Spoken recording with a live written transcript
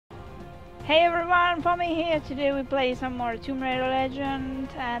Hey everyone, Pommy here. Today we play some more Tomb Raider Legend,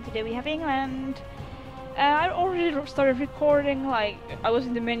 and today we have England. I already started recording, like, I was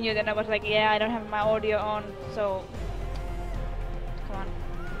in the menu, then I was like, yeah, I don't have my audio on, so... Come on.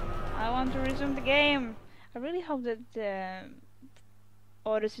 I want to resume the game. I really hope that the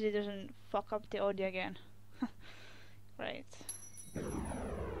Odyssey doesn't fuck up the audio again. Right.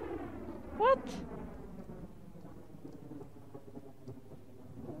 What?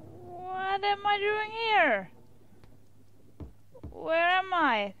 What am I doing here? Where am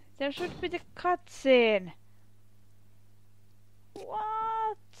I? There should be the cutscene.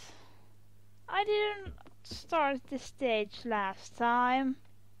 What? I didn't start the stage last time.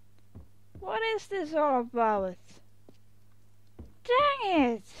 What is this all about? Dang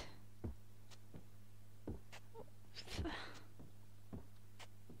it!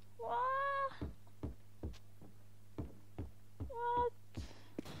 What? What?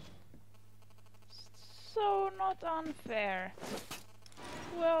 So not unfair.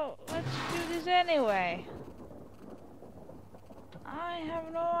 Well, let's do this anyway. I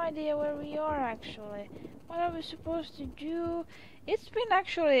have no idea where we are actually. What are we supposed to do? It's been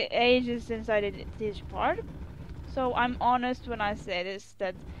actually ages since I did this part. So I'm honest when I say this,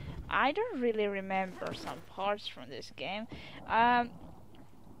 that I don't really remember some parts from this game.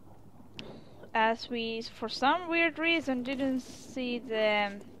 As we, for some weird reason, didn't see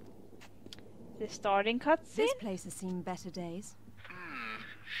the starting cutscene. This place has seen better days.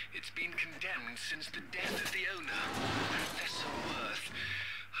 It's been condemned since the death of the owner. Professor Worth.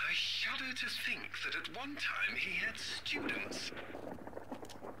 I shudder to think that at one time he had students.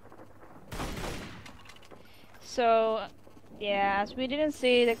 So, yeah, as we didn't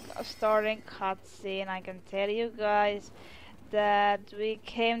see the starting cutscene, I can tell you guys that we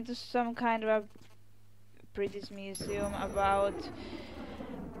came to some kind of a British museum about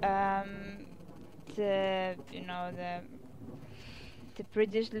the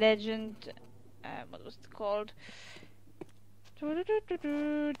British legend. What was it called?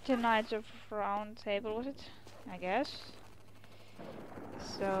 The Knights of Round Table, was it? I guess.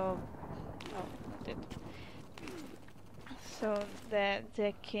 So, so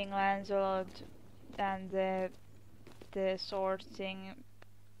the King Lancelot and the sword thing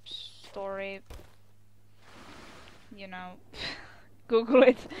story. You know, Google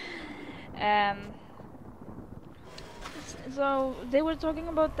it. So they were talking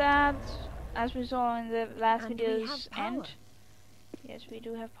about that, as we saw in the last video's end. Yes, we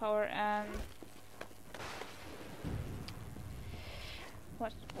do have power.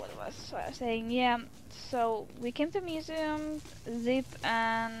 What was I saying? Yeah. So we came to the museum. Zip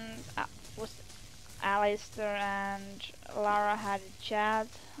and was Alistair and Lara had a chat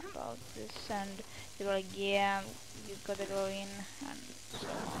about this, and they were like, "Yeah, you gotta go in," and so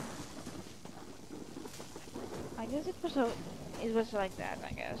on. I guess it was like that,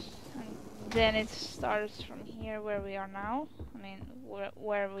 I guess. And then it starts from here where we are now. I mean,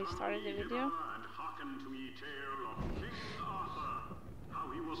 where we started the video. And hearken to me tale of King Arthur, how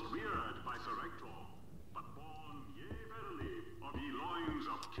he was reared by Sir Hector, but born, yea verily, of ye loins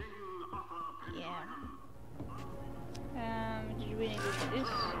of King Arthur Pendragon. Yeah. Did you really do this?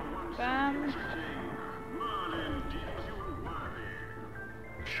 Bam. Merlin deems you worthy.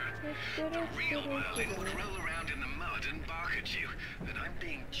 The real Merlin would roll around in the mud and bark at you, and I'm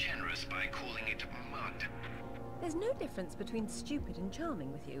being generous by calling it mud. There's no difference between stupid and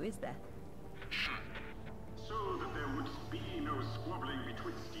charming with you, is there? So that there would be no squabbling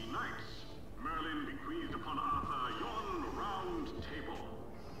betwixt ye knights, Merlin bequeathed upon Arthur yon round table,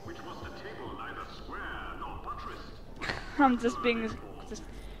 which was the table neither square nor buttressed. I'm just being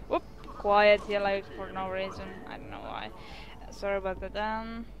whoop quiet here, like for no reason. I don't know why. Sorry about that.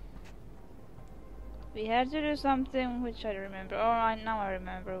 We had to do something which I remember. Oh, now I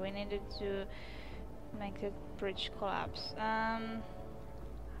remember. We needed to make the bridge collapse.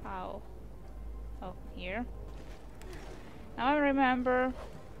 How? Oh, here. Now I remember.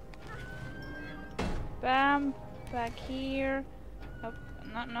 Bam, back here. Oh,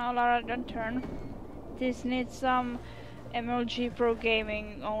 no, Lara, don't turn. This needs some MLG Pro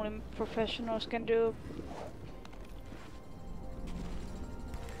gaming. Only professionals can do.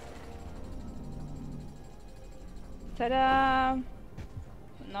 Ta-da!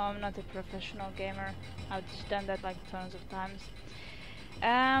 No, I'm not a professional gamer. I've just done that like tons of times.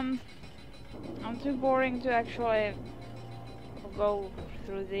 I'm too boring to actually go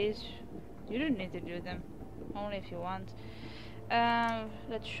through these. You don't need to do them, only if you want.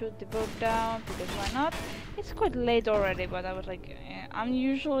 Let's shoot the boat down, because why not? It's quite late already, but I was like, I'm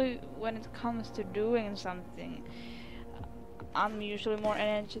usually, when it comes to doing something, I'm usually more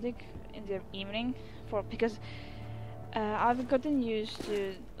energetic in the evening because I've gotten used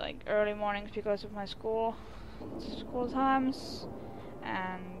to like early mornings because of my school times,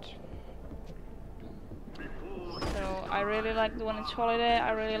 and so I really like when it's holiday.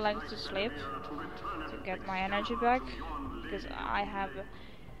 I really like to sleep to get my energy back because I have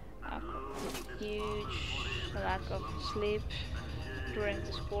a huge lack of sleep during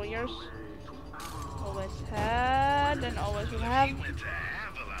the school years. Always had and always will have. If he went to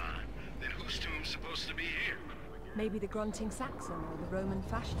Avalon, then whose tomb's supposed to be here? Maybe the grunting Saxon or the Roman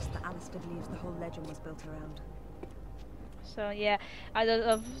fascist that Alistair believes the whole legend was built around. So yeah, I don't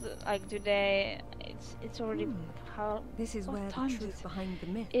of like today. It's already how. This is what where time the is truth it? behind the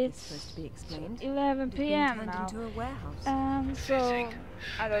myth It's is supposed to be explained. 11 It has been p.m. turned now. into a warehouse. So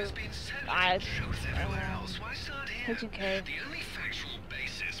I There's don't. been so I little truth everywhere else. Why start here? HK. The only factual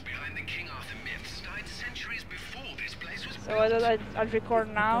basis behind the King Arthur myths died centuries before this place was So I built. thought I'd record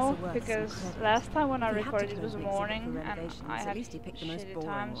now Professor Worth's because incredible. last time when I He had to recorded it close was the exhibit morning for and renovations. I At had least he picked the most shitty boring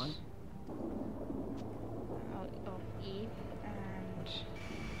times. one. Oh, E and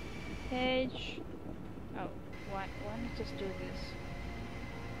H. Oh, why not just do this?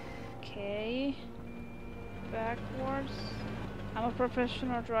 Okay. Backwards. I'm a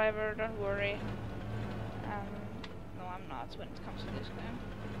professional driver, don't worry. No, I'm not when it comes to this game.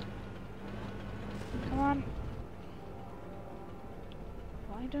 Come on.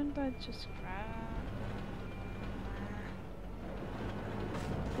 Why don't I just grab?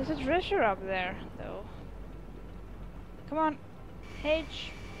 There's a treasure up there, though. Come on.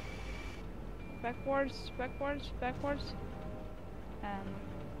 H. Backwards, backwards, backwards.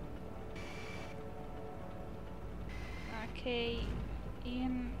 Okay.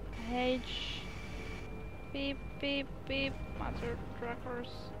 In H. Beep, beep, beep. Mother truckers.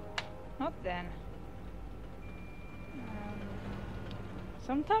 Not then.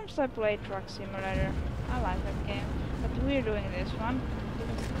 Sometimes I play Truck Simulator. I like that game. But we're doing this one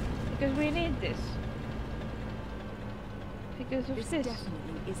because we need this. Because of This this.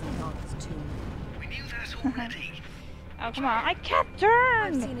 definitely isn't Arthur's tomb. We knew that already. Oh, come on. I can't I've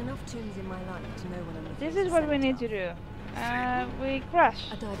turn! seen enough tombs in my life to know when I'm looking This for is what we need to cenotaph. do. We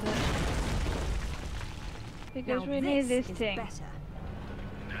crash. A diversion. Because Now we need this is thing. better.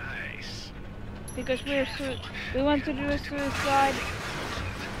 Nice. Because we want to do a suicide.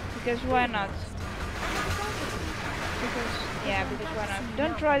 Because why not? Because why not?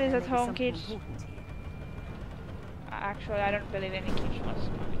 Don't try this at home, kids. Actually, I don't believe any kids watch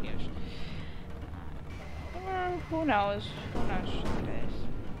smart news. Who knows? Who knows nowadays?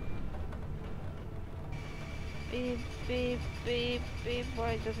 Beep, beep, beep, beep. Well,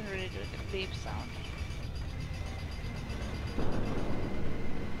 it doesn't really do the beep sound.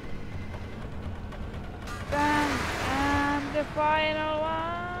 Bam! And the final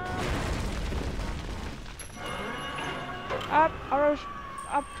one! Up! Arrows!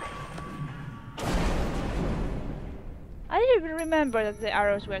 Up! I didn't even remember that the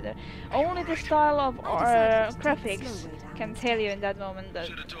arrows were there. Only the style of graphics can tell you in that moment that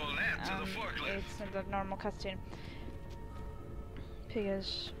Should have told that to the forklift. it's not a normal cutscene.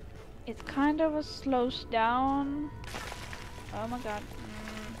 Because it kind of slows down. Oh my god.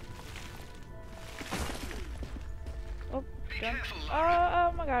 Oh, don't.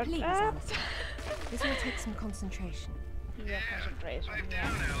 Oh my god. Please, Ah. Alistair. This will take some concentration. Yeah, concentration. Pipe Yeah.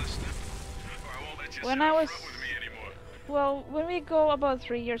 down, Alistair. Or I won't let you When sit I up was- front with me anymore. Well, when we go about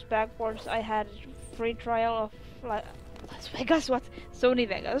 3 years backwards, I had free trial of Las Vegas, what? Sony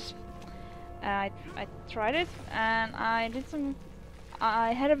Vegas. I tried it, and I did some.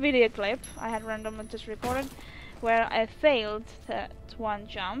 I had a video clip I had randomly just recorded, where I failed that one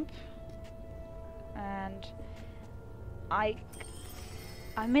jump, and I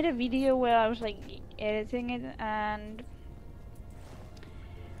made a video where I was like editing it, and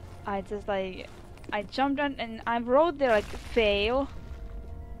I just like. I jumped on and I wrote there like fail.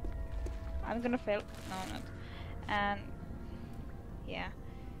 I'm gonna fail. No, not. And yeah.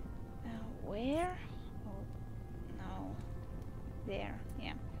 Where? Oh, no. There.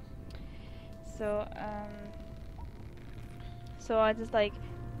 Yeah. So so I just like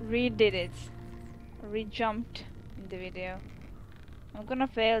redid it, re-jumped in the video. I'm gonna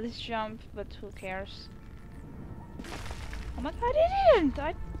fail this jump, but who cares? Oh my god!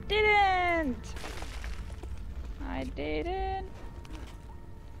 I didn't.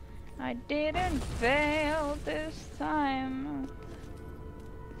 I didn't fail this time.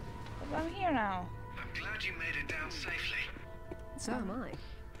 But I'm here now. I'm glad you made it down safely. So am I.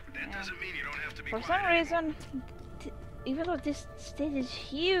 That doesn't mean you don't have to be For quiet some anymore. reason, even though this stage is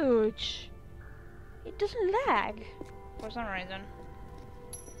huge, it doesn't lag. for some reason.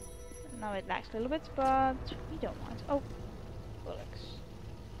 Now it lags a little bit, but we don't want. Oh, bullocks.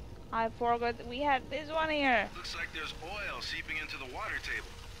 I forgot we had this one here. Looks like there's oil seeping into the water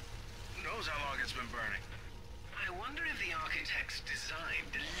table. Who knows how long it's been burning? I wonder if the architect's design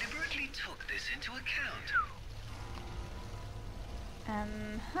deliberately took this into account.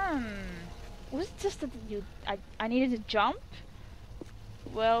 Was it just that I needed to jump?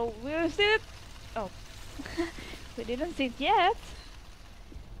 Well, we'll see it. Oh, we didn't see it yet,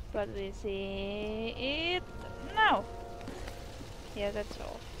 but we see it now. Yeah, that's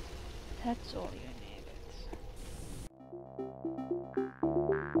all. That's all you